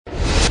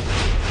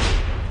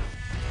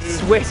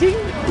sweating?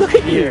 Look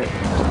at you.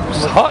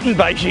 It's hot in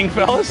Beijing,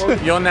 fellas.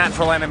 Your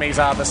natural enemies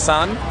are the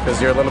sun,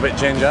 because you're a little bit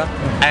ginger,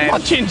 and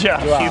Not ginger.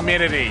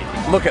 humidity.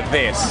 Look at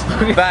this.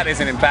 That is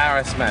an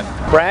embarrassment.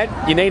 Brad,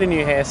 you need a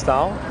new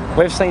hairstyle.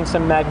 We've seen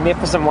some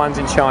magnificent ones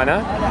in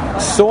China.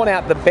 Sort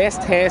out the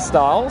best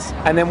hairstyles,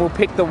 and then we'll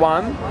pick the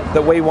one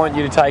that we want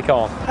you to take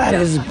on. That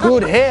is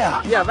good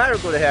hair. Yeah, very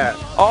good hair.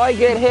 I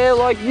get hair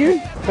like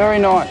you. Very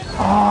nice.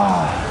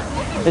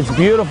 Oh, it's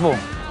beautiful.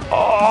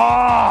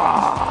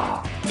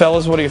 Oh.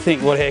 Fellas, what do you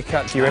think? What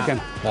haircut do you reckon?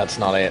 That's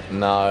not it.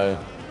 No.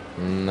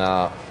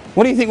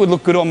 What do you think would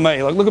look good on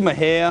me? Like, look at my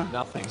hair.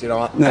 Nothing. Do you know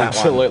what? No.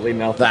 Absolutely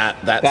nothing.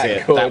 That's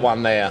it. Cool. That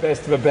one there.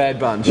 Best of a bad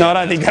bunch. No, I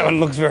don't think that one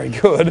looks very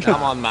good.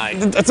 Come on, mate.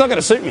 It's not going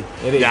to suit me.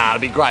 It is. Yeah,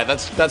 it'd be great.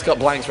 That's got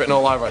blanks written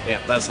all over it.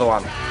 Yeah, that's the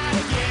one.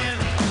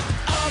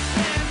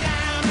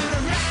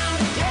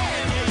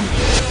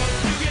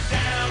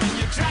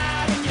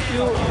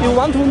 You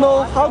want to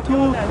know how to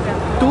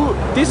do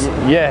this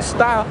Yes.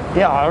 style?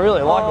 Yeah, I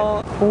really like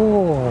it.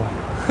 Oh,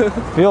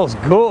 feels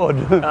good.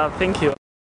 Thank you.